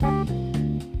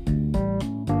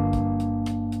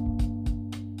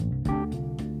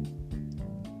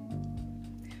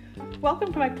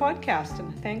Welcome to my podcast,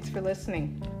 and thanks for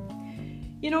listening.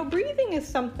 You know, breathing is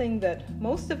something that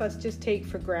most of us just take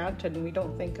for granted and we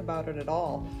don't think about it at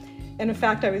all. And in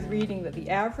fact, I was reading that the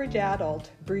average adult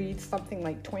breathes something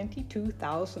like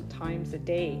 22,000 times a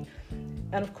day.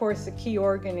 And of course, the key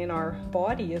organ in our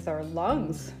body is our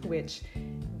lungs, which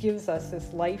gives us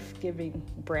this life-giving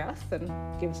breath and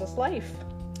gives us life.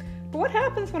 But what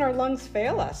happens when our lungs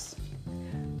fail us?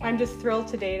 I'm just thrilled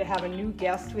today to have a new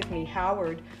guest with me,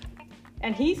 Howard.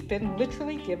 And he's been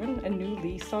literally given a new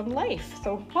lease on life.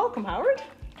 So welcome, Howard.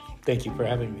 Thank you for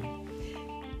having me.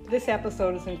 This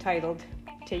episode is entitled,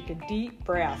 Take a Deep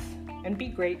Breath and Be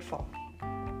Grateful.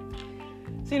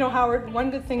 So, you know, Howard,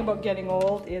 one good thing about getting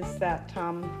old is that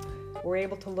we're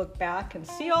able to look back and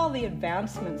see all the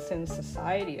advancements in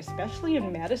society, especially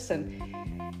in medicine.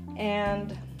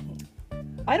 And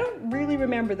I don't really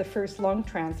remember the first lung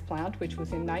transplant, which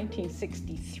was in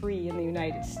 1963 in the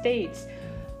United States,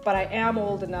 but I am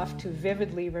old enough to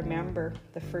vividly remember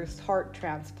the first heart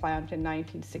transplant in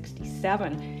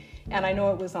 1967. And I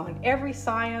know it was on every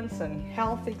science and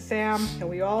health exam, and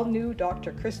we all knew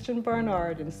Dr. Christian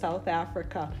Barnard in South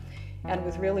Africa, and it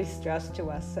was really stressed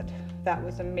to us that that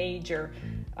was a major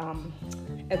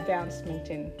advancement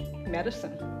in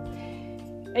medicine.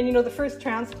 And you know, the first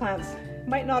transplants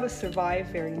might not have survived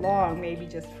very long, maybe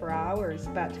just for hours,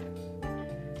 but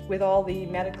with all the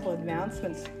medical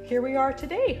advancements, here we are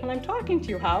today, and I'm talking to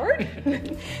you, Howard.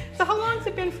 So how long has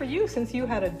it been for you since you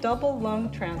had a double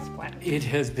lung transplant? It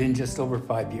has been just over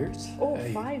 5 years. Oh,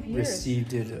 5 years. I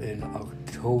received it in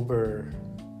October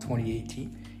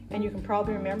 2018. And you can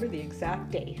probably remember the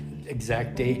exact day.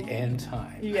 Exact date and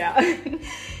time. Yeah.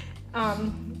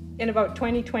 In about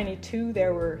 2022,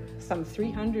 there were some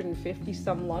 350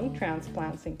 some lung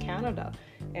transplants in Canada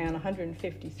and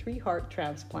 153 heart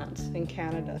transplants in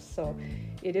Canada. So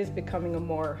it is becoming a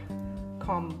more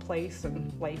commonplace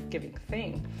and life-giving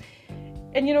thing.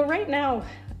 And you know, right now,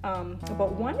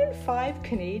 about 1 in 5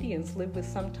 Canadians live with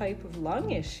some type of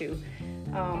lung issue.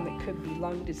 It could be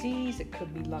lung disease, it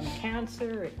could be lung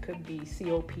cancer, it could be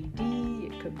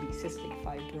COPD, it could be cystic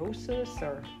fibrosis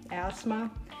or asthma.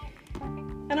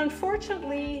 And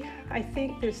unfortunately, I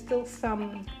think there's still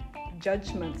some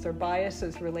judgments or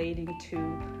biases relating to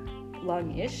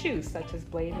lung issues, such as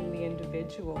blaming the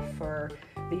individual for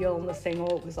the illness, saying,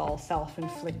 oh, it was all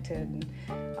self-inflicted.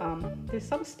 There's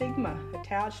some stigma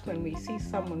attached when we see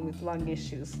someone with lung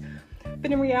issues.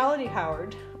 But in reality,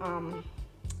 Howard,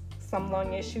 some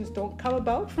lung issues don't come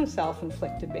about from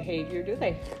self-inflicted behavior, do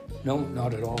they? No,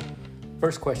 not at all.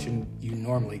 First question you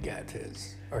normally get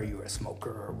is, are you a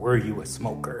smoker or were you a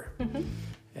smoker? Mm-hmm.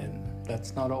 And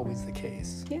that's not always the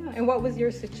case. Yeah, and what was your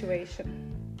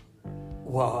situation?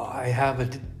 Well, I have a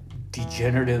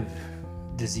degenerative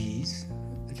disease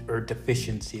or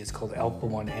deficiency. It's called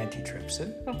alpha-1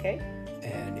 antitrypsin. Okay.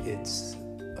 And it's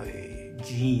a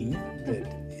gene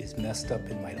that is messed up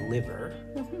in my liver.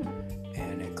 Mm-hmm.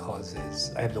 And it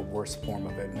causes, I have the worst form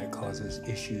of it, and it causes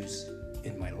issues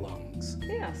in my lungs.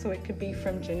 Yeah, so it could be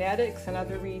from genetics and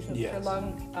other reasons. Yes. For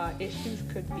lung issues,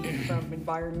 could be from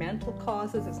environmental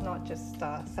causes. It's not just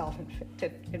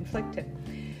self-inflicted.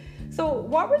 So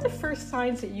what were the first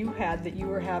signs that you had that you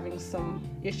were having some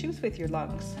issues with your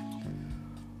lungs?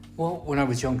 Well, when I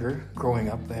was younger, growing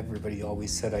up, everybody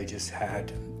always said I just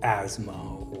had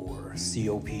asthma or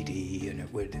COPD, and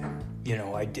it would, you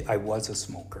know, I was a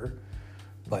smoker,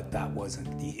 but that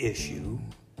wasn't the issue.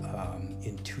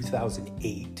 In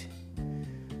 2008,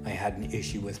 I had an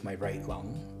issue with my right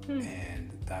lung,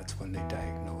 and that's when they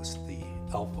diagnosed the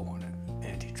alpha-1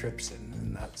 antitrypsin,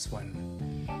 and that's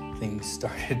when things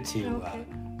started to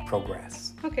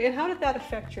progress. Okay, and how did that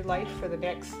affect your life for the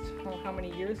next, how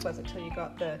many years was it till you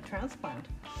got the transplant?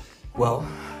 Well,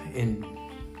 in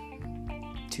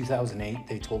 2008,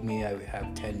 they told me I would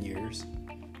have 10 years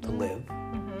to live,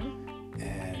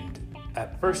 and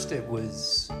at first it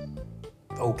was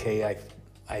okay.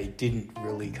 I didn't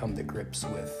really come to grips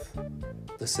with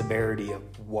the severity of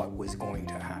what was going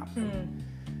to happen,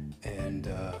 and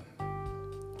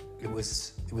it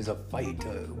was a fight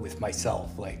with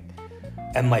myself, like,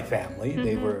 and my family.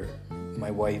 They were, my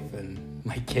wife and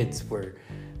my kids were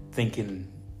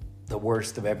thinking the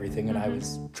worst of everything, and I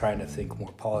was trying to think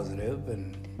more positive,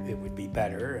 and it would be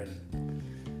better,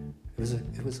 and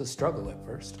it was a struggle at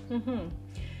first. Mm-hmm.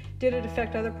 Did it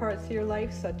affect other parts of your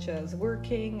life, such as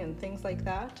working and things like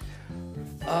that?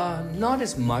 Not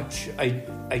as much.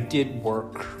 I did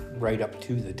work right up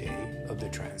to the day of the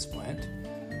transplant.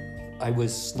 I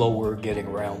was slower getting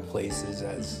around places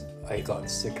as I got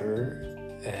sicker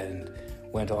and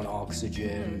went on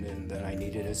oxygen, and then I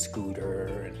needed a scooter.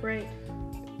 And right.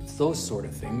 those sort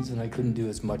of things, and I couldn't do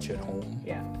as much at home.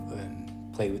 Yeah. And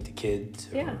play with the kids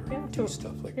or do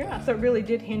stuff like that. Yeah, so it really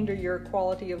did hinder your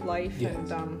quality of life and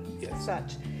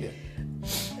such. Yeah.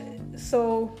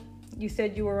 So you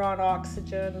said you were on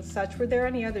oxygen and such. Were there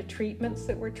any other treatments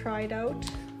that were tried out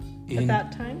at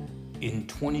that time? In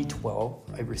 2012,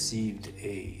 I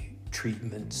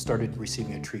started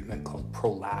receiving a treatment called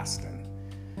prolastin.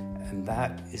 And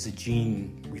that is a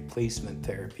gene replacement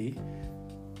therapy.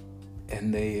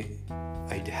 And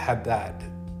I'd had that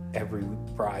every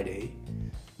Friday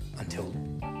until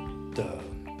the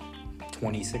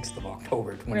 26th of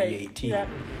October 2018. Right.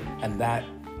 And that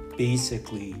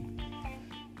basically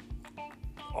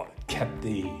kept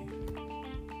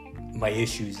my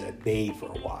issues at bay for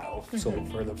a while. So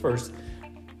for the first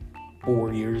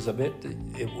 4 years of it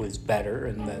was better,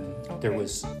 and then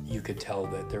you could tell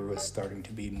that there was starting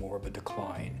to be more of a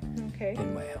decline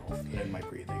in my health and in my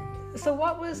breathing. So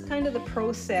what was kind of the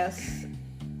process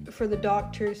for the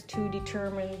doctors to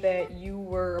determine that you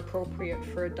were appropriate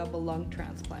for a double lung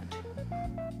transplant?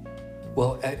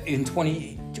 Well, in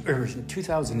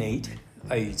 2008,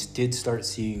 I did start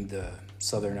seeing the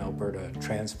Southern Alberta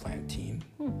transplant team,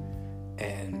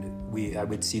 and I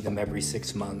would see them every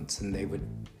 6 months, and they would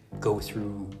go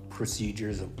through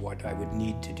procedures of what I would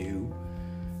need to do,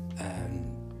 and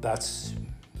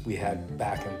we had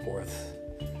back and forth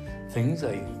things.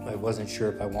 I wasn't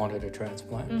sure if I wanted a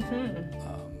transplant,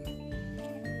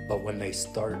 but when they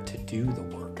start to do the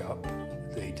workup,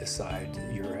 they decide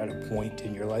you're at a point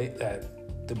in your life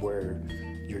where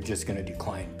you're just going to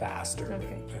decline faster,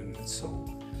 and so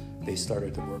they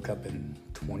started the workup in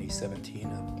 2017,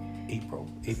 April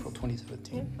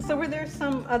 2017. So were there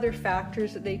some other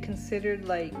factors that they considered,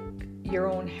 like your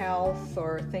own health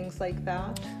or things like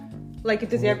that? Like,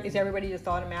 is everybody just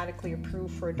automatically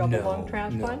approved for a double lung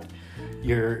transplant? No.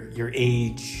 Your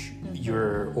age,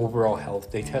 your overall health,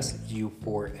 they test you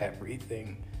for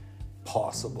everything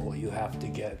possible. You have to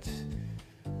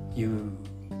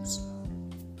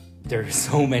there's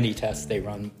so many tests they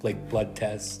run, like blood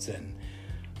tests and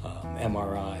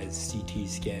MRIs, CT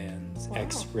scans,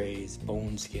 X-rays,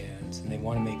 bone scans, and they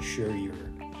want to make sure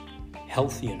you're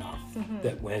healthy enough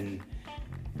that when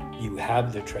you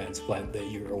have the transplant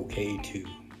that you're okay to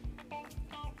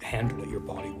handle it, your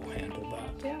body will handle that.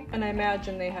 Yeah, and I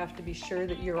imagine they have to be sure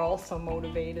that you're also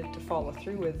motivated to follow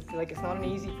through with, like, it's not an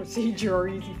easy procedure or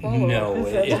easy follow-up. No,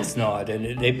 it's not,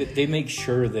 and they make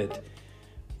sure that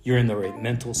you're in the right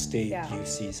mental state. Yeah. You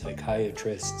see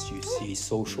psychiatrists, you see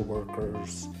social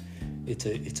workers.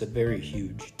 It's a very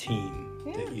huge team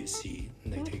that you see,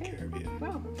 and they take care of you.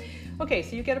 Wow. Okay,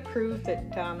 so you get approved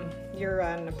that you're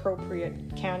an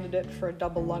appropriate candidate for a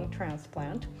double lung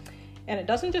transplant. And it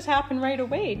doesn't just happen right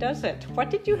away, does it?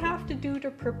 What did you have to do to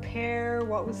prepare?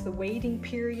 What was the waiting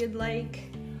period like?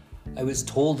 I was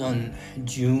told on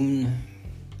June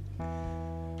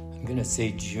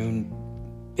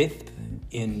 5th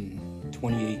in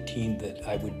 2018 that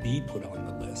I would be put on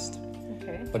the list.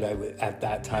 Okay. But at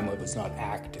that time I was not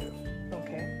active.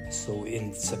 Okay. So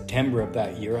in September of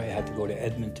that year, I had to go to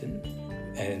Edmonton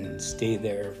and stay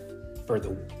there for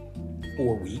the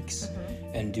 4 weeks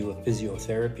and do a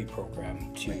physiotherapy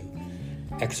program to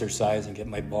exercise and get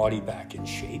my body back in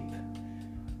shape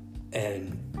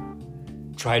and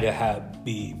try to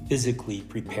be physically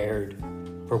prepared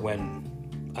for when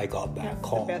I got that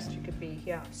call. The best you could be,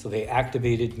 yeah. So they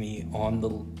activated me on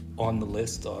the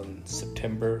list on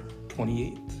September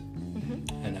 28th,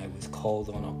 and I was called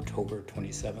on October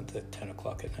 27th at 10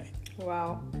 o'clock at night.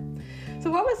 Wow. So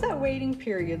what was that waiting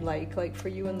period like for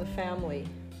you and the family?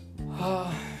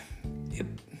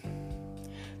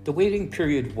 The waiting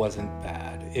period wasn't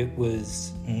bad. It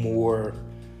was more,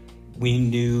 we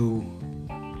knew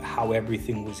how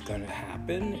everything was going to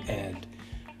happen and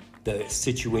the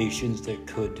situations that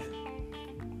could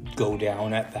go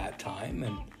down at that time,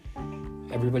 and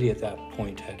everybody at that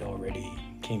point had already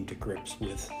came to grips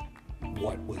with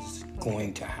what was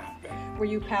going to happen. Were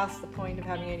you past the point of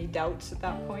having any doubts at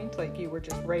that point? Like you were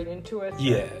just right into it?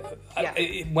 Yeah.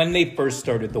 When they first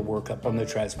started the workup on the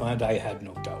transplant, I had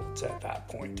no doubts at that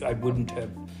point. I wouldn't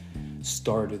have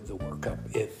started the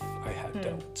workup if I had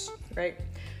doubts. Right.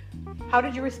 How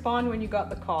did you respond when you got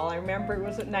the call? I remember it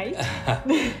was at night.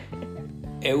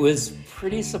 It was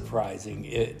pretty surprising.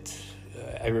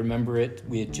 I remember it.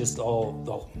 We had just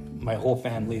my whole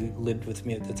family lived with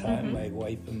me at the time, my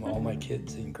wife and all my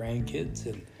kids and grandkids,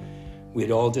 and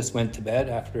we'd all just went to bed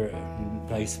after a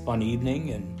nice fun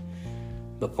evening, and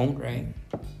the phone rang,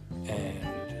 and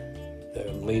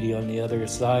the lady on the other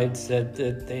side said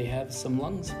that they have some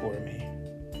lungs for me.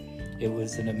 It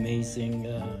was an amazing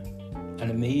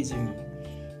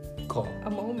call. A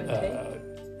moment, eh?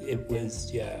 It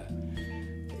was, yeah.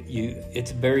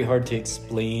 It's very hard to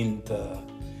explain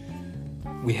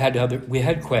we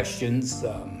had questions.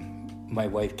 My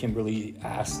wife Kimberly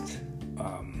asked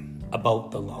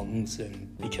about the lungs,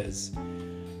 and because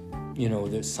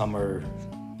there's some are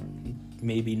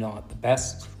maybe not the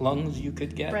best lungs you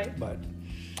could get, right. But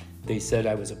they said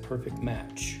I was a perfect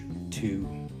match to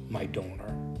my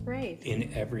donor, right, in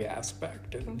every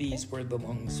aspect, and these were the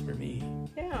lungs for me.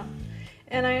 Yeah.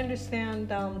 And I understand,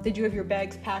 did you have your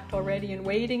bags packed already and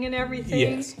waiting and everything?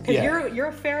 Yes. Because yeah. you're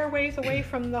a fair ways away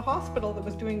from the hospital that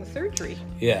was doing the surgery.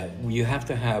 Yeah, you have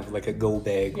to have like a go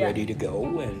bag Yeah. ready to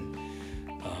go, and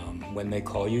when they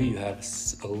call you, you have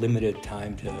a limited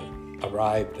time to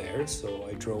arrive there. So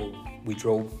we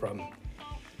drove from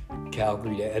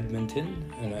Calgary to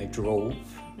Edmonton, and I drove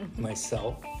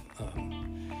myself.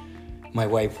 My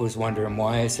wife was wondering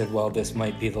why. I said, well, this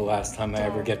might be the last time I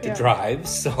ever get to drive.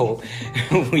 So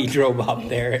we drove up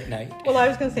there at night. Well, I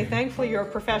was going to say, thankfully you're a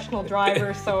professional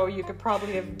driver, so you could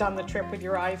probably have done the trip with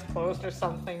your eyes closed or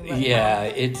something. But, yeah,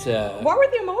 it's... what were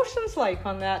the emotions like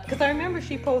on that? Because I remember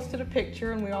she posted a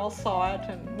picture and we all saw it.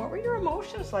 And what were your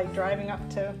emotions like driving up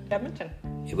to Edmonton?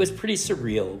 It was pretty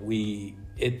surreal.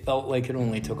 It felt like it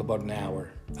only took about an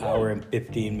hour and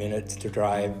 15 minutes to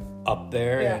drive up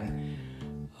there. Yeah. And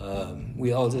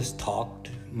we all just talked.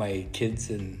 My kids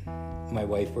and my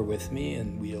wife were with me,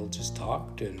 and we all just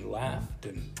talked and laughed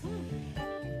and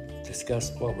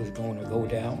discussed what was going to go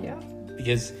down. Yeah.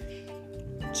 Because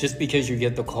just because you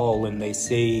get the call and they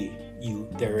say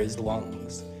there is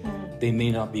lungs, they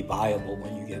may not be viable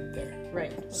when you get there.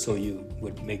 Right. So you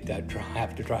would make that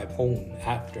have to drive home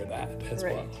after that as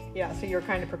well. Yeah, so you're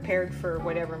kind of prepared for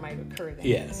whatever might occur then.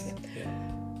 Yes. Yeah.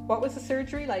 What was the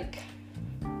surgery like?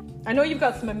 I know you've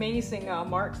got some amazing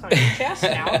marks on your chest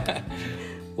now.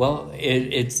 Well,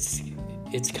 it's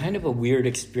kind of a weird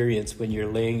experience when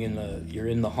you're laying you're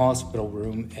in the hospital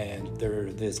room, and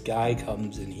this guy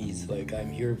comes and he's like,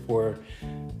 I'm here for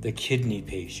the kidney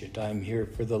patient, I'm here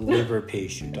for the liver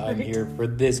patient, I'm Right. here for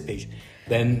this patient.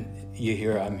 Then you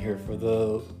hear, I'm here for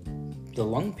the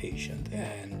lung patient,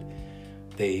 and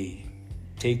they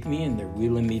take me and they're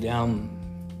wheeling me down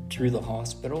through the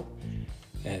hospital,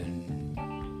 and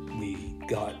we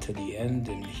got to the end,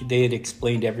 and they had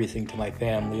explained everything to my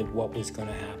family of what was going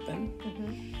to happen.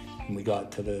 Mm-hmm. And we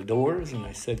got to the doors, and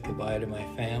I said goodbye to my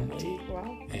family.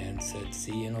 Wow. And said,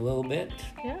 see you in a little bit.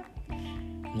 Yeah.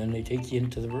 And then they take you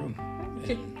into the room.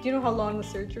 Do you know how long the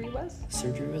surgery was? The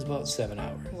surgery was about 7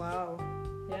 hours. Wow.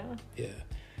 Yeah. Yeah.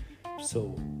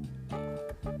 So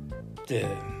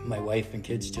my wife and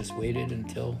kids just waited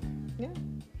until... Yeah.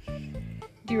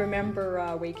 Do you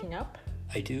remember waking up?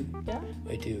 I do. Yeah.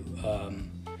 I do.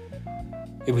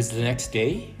 It was the next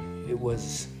day. It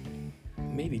was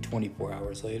maybe 24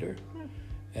 hours later.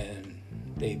 And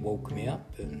they woke me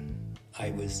up, and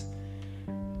I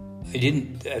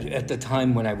didn't, at the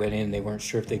time when I went in, they weren't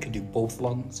sure if they could do both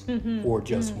lungs or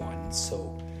just one.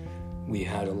 So we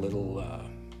had a little,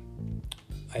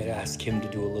 I had asked him to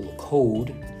do a little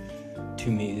code to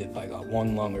me if I got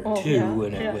one lung or two,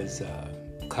 and it was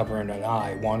covering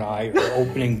one eye, or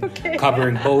opening,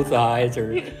 covering both eyes,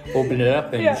 or open it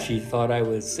up. And she thought I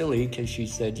was silly, because she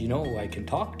said, I can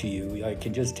talk to you, I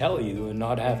can just tell you and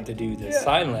not have to do the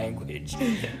sign language.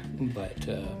 But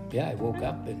I woke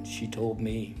up and she told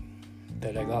me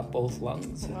that I got both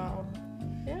lungs. Wow.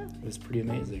 Yeah. It was pretty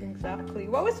amazing. Exactly.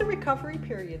 What was the recovery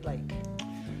period like?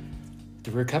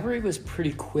 The recovery was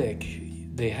pretty quick.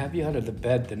 They have you out of the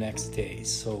bed the next day.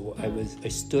 So I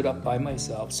stood up by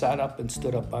myself, sat up and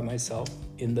stood up by myself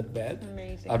in the bed,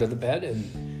 out of the bed,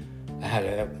 and I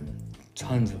had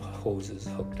tons of hoses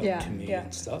hooked up to me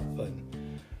and stuff, but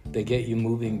they get you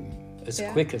moving as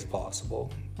quick as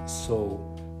possible.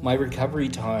 So my recovery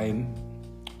time,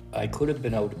 I could have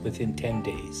been out within 10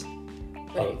 days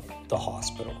of the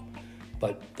hospital.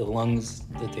 But the lungs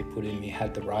that they put in me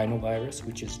had the rhinovirus,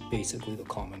 which is basically the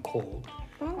common cold.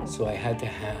 Oh. So I had to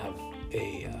have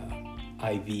a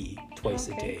IV twice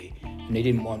a day. And they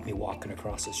didn't want me walking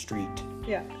across the street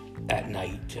at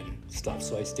night and stuff.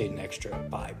 So I stayed an extra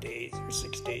 5 days or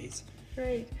 6 days.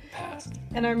 Right. Past.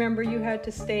 And I remember you had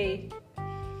to stay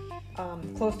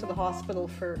close to the hospital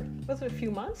for, was it a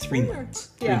few months? 3 months.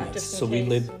 3 months. Just in so case. we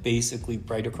lived basically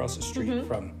right across the street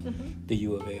from the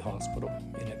U of A hospital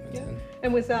in Edmonton.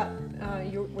 And was that,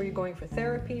 were you going for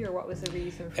therapy, or what was the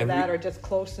reason for that, or just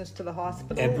closeness to the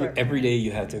hospital? Every day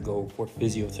you had to go for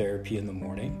physiotherapy in the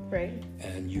morning. Right.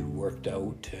 And you worked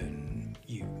out, and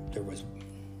there was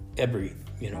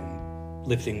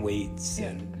lifting weights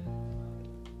and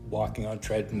walking on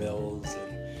treadmills.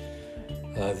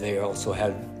 And they also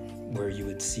had where you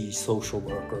would see social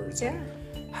workers Yeah.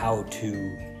 and how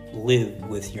to live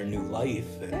with your new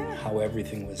life and how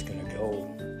everything was going to go.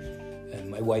 And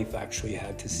my wife actually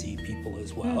had to see people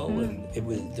as well, and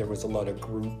there was a lot of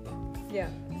group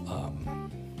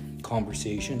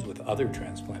conversations with other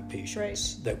transplant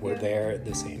patients that were there at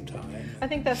the same time. I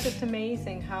think that's just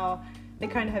amazing how they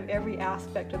kind of have every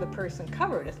aspect of the person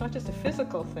covered. It's not just a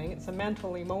physical thing, it's a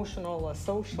mental, emotional, a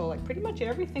social, like pretty much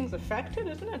everything's affected,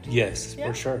 isn't it? Yes,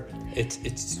 for sure.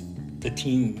 It's the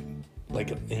team,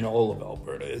 like in all of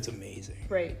Alberta, is amazing.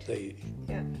 Right.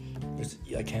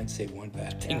 I can't say one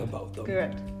bad thing about them.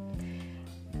 Correct.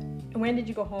 And when did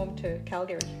you go home to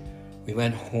Calgary? We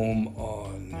went home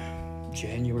on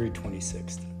January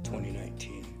 26th,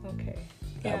 2019. Okay.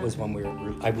 That was when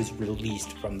I was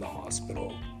released from the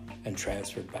hospital and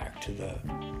transferred back to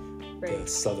the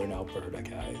Southern Alberta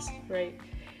guys. Right.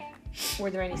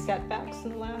 Were there any setbacks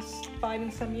in the last 5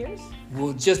 and some years?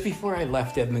 Well, just before I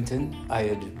left Edmonton, I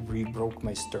had re-broke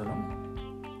my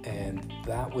sternum, and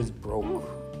that was broke. Ooh.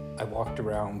 I walked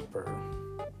around for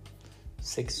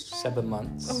 6-7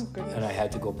 months, and I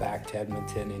had to go back to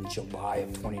Edmonton in July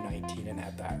of 2019 and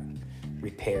have that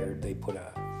repaired. They put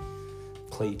a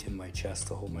plate in my chest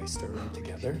to hold my sternum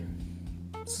together.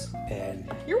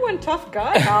 And you're one tough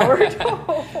guy, Howard.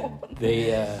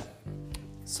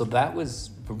 So that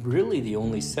was really the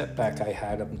only setback I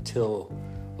had until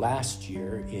last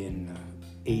year in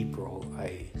April.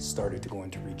 I started to go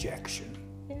into rejection.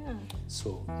 Yeah.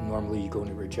 So normally you go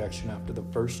into rejection after the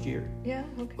first year. Yeah,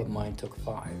 okay. But mine took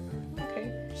 5.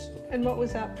 Okay. And what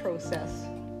was that process?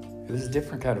 It was a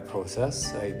different kind of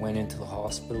process. I went into the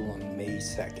hospital on May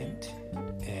 2nd,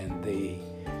 and they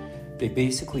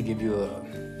basically give you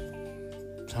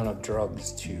a ton of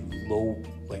drugs to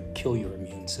kill your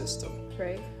immune system.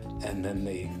 Right. And then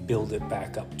they build it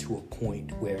back up to a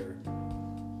point where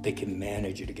they can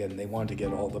manage it again. They want to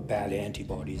get all the bad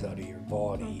antibodies out of your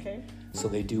body. Okay. So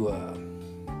they do a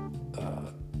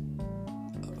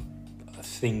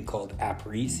thing called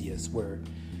apheresis, where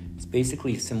it's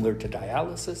basically similar to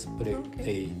dialysis, but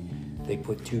they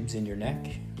put tubes in your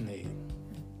neck and they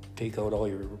take out all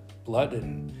your blood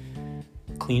and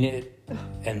clean it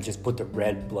and just put the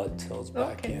red blood cells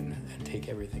back in and take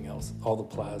everything else, all the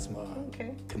plasma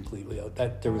completely out.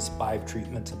 There was 5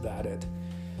 treatments of that at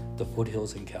the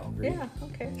Foothills in Calgary. Yeah,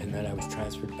 okay. And then I was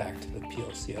transferred back to the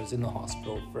PLC. I was in the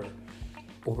hospital for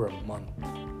over a month.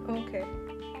 Okay.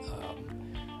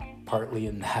 Partly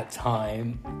in that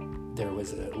time, there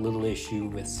was a little issue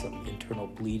with some internal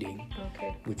bleeding,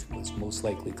 which was most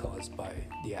likely caused by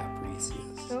the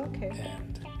apheresis. Okay.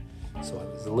 And so I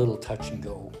was a little touch and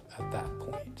go at that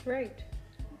point. Right.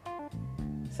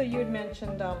 So you had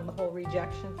mentioned the whole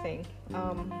rejection thing.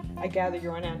 I gather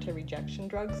you're on anti-rejection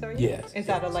drugs, are you? Yes. Is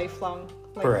that a lifelong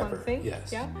Forever, thing?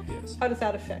 Yes. Yeah? Yes. How does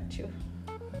that affect you?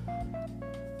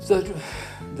 So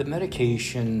the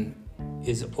medication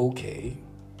is okay.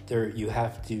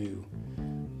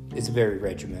 It's very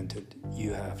regimented.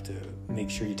 You have to make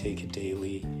sure you take it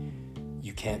daily.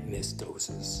 You can't miss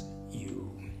doses.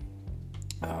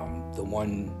 The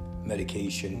one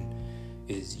medication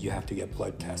is you have to get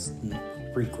blood tests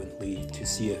frequently to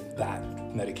see if that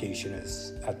medication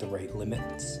is at the right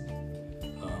limits.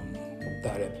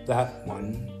 That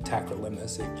one,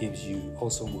 tacrolimus,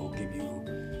 will give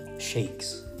you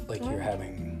shakes, like you're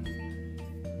having.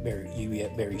 You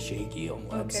get very shaky.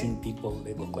 I've seen people,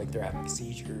 they look like they're having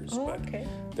seizures, but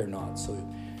they're not. So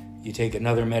you take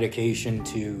another medication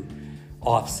to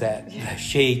offset the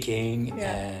shaking,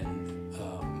 and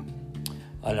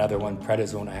another one,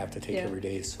 prednisone, I have to take every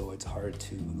day, so it's hard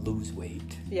to lose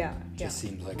weight. Yeah. It just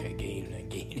seems like I gain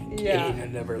and gain and gain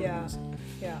and never lose.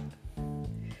 Yeah.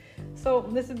 So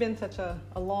this has been such a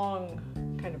long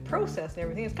kind of process and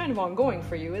everything. It's kind of ongoing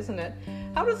for you, isn't it?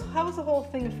 How has the whole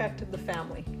thing affected the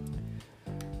family?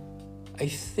 I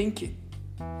think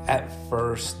at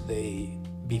first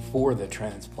before the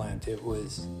transplant, it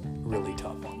was really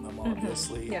tough on them,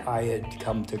 obviously. Mm-hmm. Yeah. I had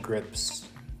come to grips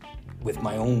with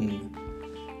my own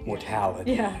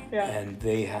mortality, and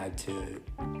they had to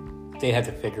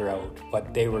figure out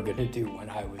what they were going to do when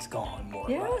I was gone, more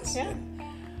or less. Yeah. And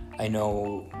I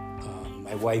know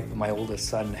my wife and my oldest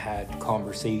son had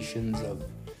conversations of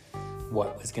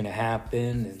what was going to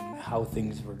happen and how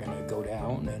things were going to go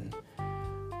down, and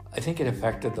I think it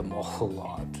affected them all a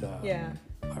lot.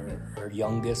 Our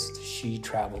youngest, she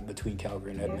traveled between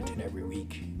Calgary and Edmonton every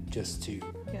week just to,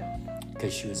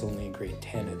 because she was only in grade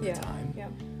 10 at the time. Yeah.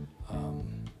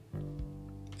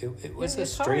 It was a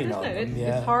strain on them.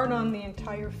 It's hard on the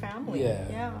entire family.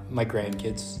 Yeah. My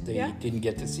grandkids, they didn't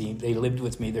get to see. They lived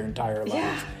with me their entire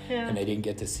lives, and they didn't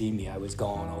get to see me. I was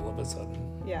gone all of a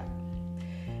sudden. Yeah.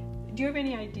 Do you have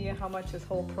any idea how much this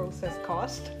whole process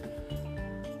cost?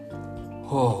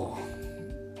 Oh,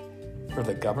 for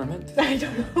the government? I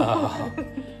don't know.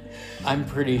 I'm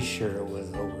pretty sure it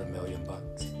was over $1 million.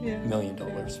 Yeah. $1 million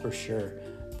for sure.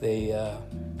 They,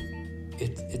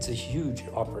 it's a huge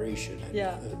operation.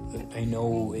 Yeah. I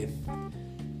know if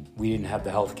we didn't have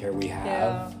the healthcare we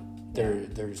have,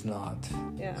 there's not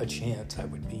a chance I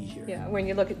would be here. Yeah, when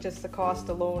you look at just the cost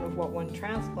alone of what one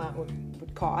transplant would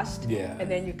cost, and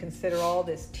then you consider all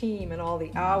this team and all the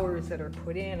hours that are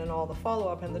put in and all the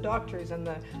follow-up and the doctors and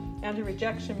the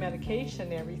anti-rejection medication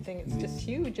and everything, it's just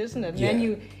huge, isn't it?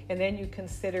 And then you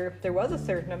consider there was a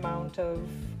certain amount of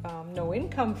no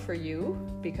income for you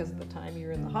because of the time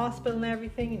you're in the hospital and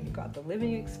everything, and you got the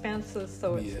living expenses,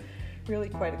 so it's really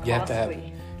quite a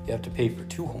costly. You have to pay for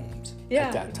 2 homes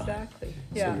at that time. Exactly.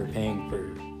 So you're paying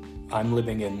for, I'm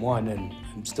living in one and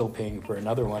I'm still paying for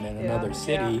another one in another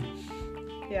city.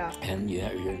 Yeah. And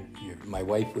my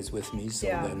wife was with me, so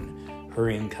then her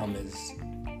income is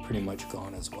pretty much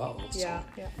gone as well. So. Yeah.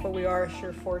 But we are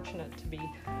sure fortunate to be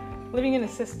living in a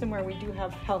system where we do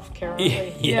have health care.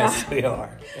 Yes, we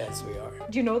are.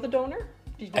 Do you know the donor?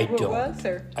 Do you know who it was?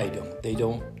 Or? I don't. They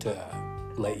don't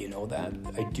let you know that.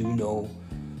 I do know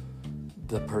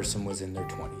the person was in their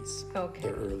 20s. Okay.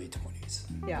 Their early 20s.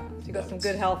 Yeah, so you got some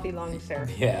good healthy lungs there.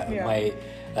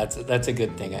 That's a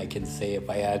good thing I can say. If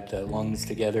I add lungs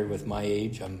together with my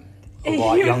age, I'm a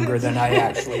lot younger than I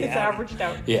actually am. It's averaged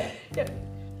out. Yeah. Do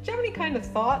you have any kind of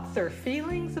thoughts or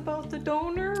feelings about the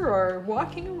donor or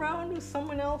walking around with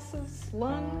someone else's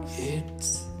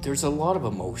lungs? There's a lot of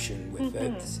emotion with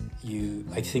it.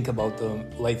 I think about the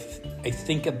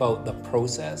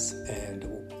process and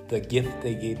the gift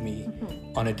they gave me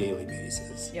on a daily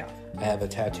basis. Yeah. I have a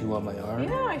tattoo on my arm.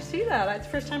 Yeah, I see that. It's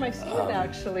the first time I've seen it,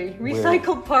 actually.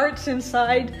 Recycled parts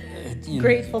inside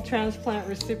grateful transplant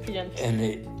recipient. And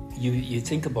you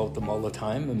think about them all the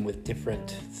time, and with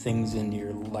different things in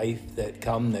your life that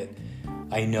come that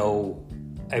I know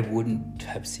I wouldn't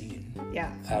have seen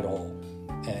at all.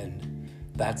 And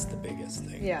that's the biggest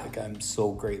thing. Yeah. Like, I'm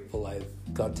so grateful I've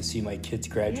got to see my kids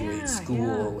graduate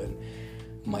school and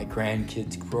my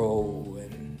grandkids grow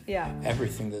and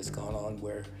everything that's gone on,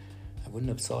 where I wouldn't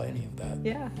have saw any of that.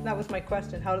 Yeah, that was my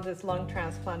question. How did this lung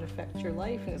transplant affect your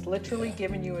life? And it's literally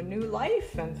given you a new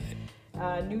life and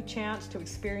a new chance to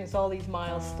experience all these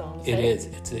milestones. It is.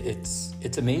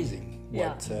 It's amazing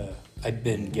what I've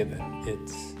been given.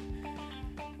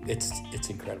 It's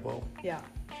incredible. Yeah.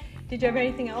 Did you have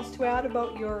anything else to add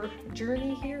about your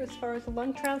journey here as far as the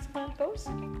lung transplant goes?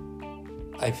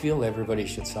 I feel everybody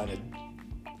should sign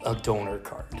a donor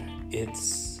card.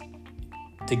 It's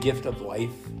the gift of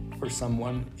life for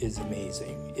someone is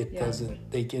amazing.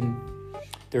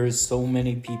 There is so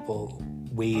many people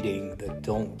waiting that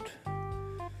don't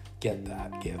get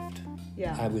that gift.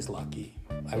 Yeah. I was lucky.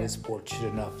 I was fortunate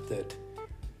enough that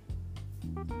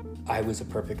I was a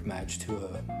perfect match to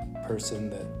a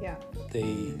person that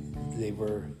they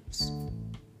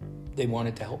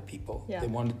wanted to help people. They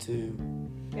wanted to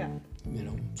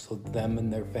so them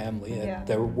and their family at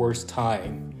their worst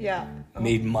time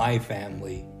made my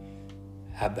family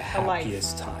have the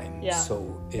happiest time.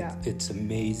 So it's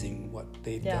amazing what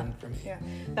they've done for me. Yeah,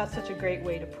 that's such a great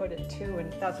way to put it too,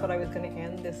 and that's what I was going to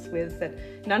end this with,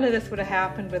 that none of this would have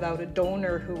happened without a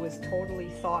donor who was totally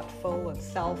thoughtful and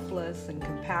selfless and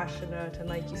compassionate, and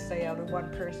like you say, out of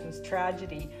one person's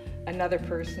tragedy, another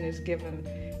person is given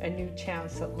a new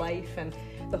chance at life. And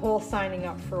the whole signing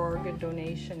up for organ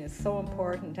donation is so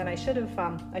important. And I should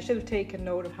have taken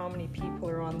note of how many people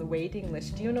are on the waiting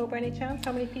list. Do you know by any chance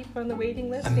how many people are on the waiting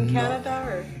list in Canada?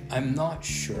 Or I'm not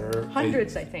sure.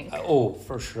 Hundreds, I think. Oh,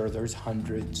 for sure, there's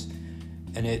hundreds,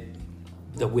 and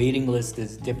the waiting list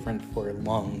is different for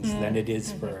lungs than it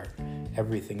is for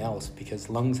everything else, because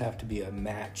lungs have to be a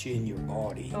match in your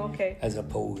body, as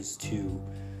opposed to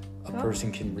a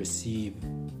person can receive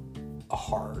a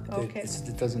heart.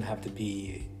 It doesn't have to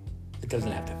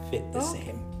fit the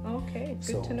same. Okay,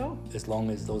 good to know. As long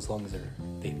as those lungs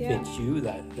fit you,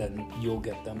 then you'll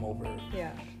get them over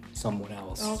someone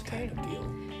else kind of deal.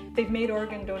 They've made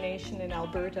organ donation in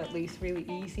Alberta at least really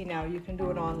easy now. You can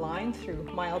do it online through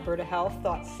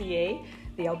myalbertahealth.ca,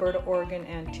 the Alberta Organ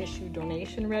and Tissue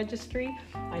Donation Registry.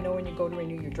 I know when you go to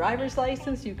renew your driver's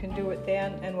license, you can do it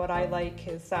then. And what I like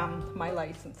is my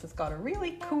license has got a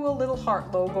really cool little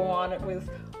heart logo on it with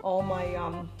all my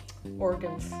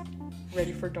organs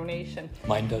ready for donation.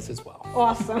 Mine does as well.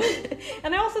 Awesome.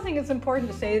 And I also think it's important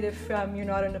to say that if you're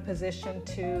not in a position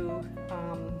to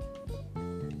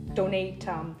donate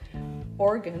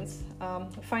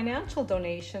financial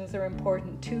donations are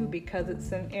important too, because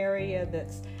it's an area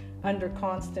that's under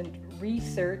constant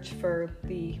research for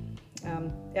the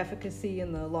efficacy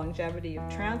and the longevity of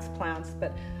transplants,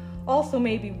 but also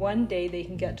maybe one day they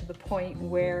can get to the point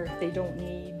where they don't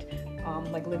need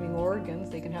like living organs.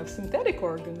 They can have synthetic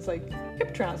organs like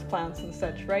hip transplants and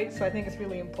such, right? So I think it's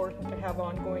really important to have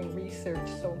ongoing research,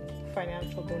 so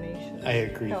financial donations I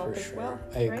agree help for as sure. well,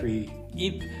 I right? agree.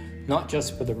 Not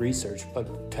just for the research,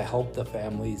 but to help the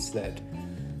families that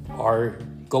are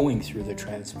going through the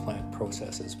transplant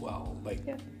process as well. Like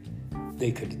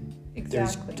they could,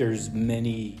 Exactly. there's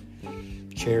many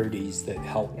charities that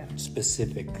help Yeah.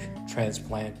 specific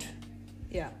transplant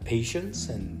patients,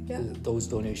 and those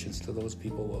donations to those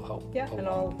people will help. Yeah, and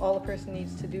all the person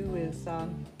needs to do is,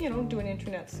 do an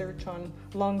internet search on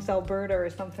Lungs Alberta or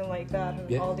something like that,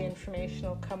 and all the information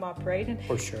will come up, right? And,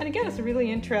 for sure. And again, it's a really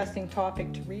interesting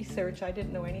topic to research. I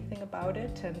didn't know anything about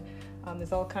it, and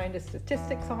there's all kinds of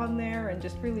statistics on there, and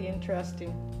just really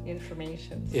interesting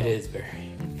information. So. It is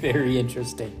very, very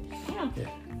interesting. Yeah.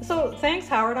 So thanks,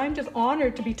 Howard. I'm just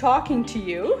honored to be talking to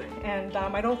you, and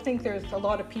I don't think there's a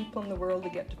lot of people in the world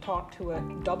that get to talk to a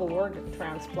double organ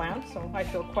transplant, so I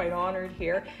feel quite honored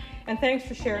here. And thanks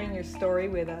for sharing your story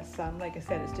with us. Like I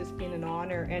said, it's just been an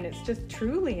honor, and it's just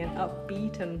truly an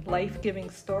upbeat and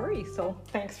life-giving story, so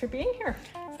thanks for being here.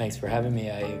 Thanks for having me.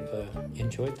 I've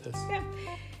enjoyed this. Yeah.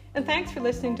 And thanks for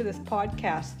listening to this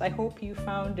podcast. I hope you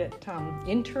found it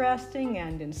interesting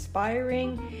and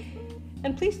inspiring.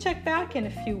 And please check back in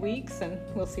a few weeks and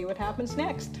we'll see what happens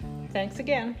next. Thanks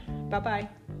again. Bye-bye.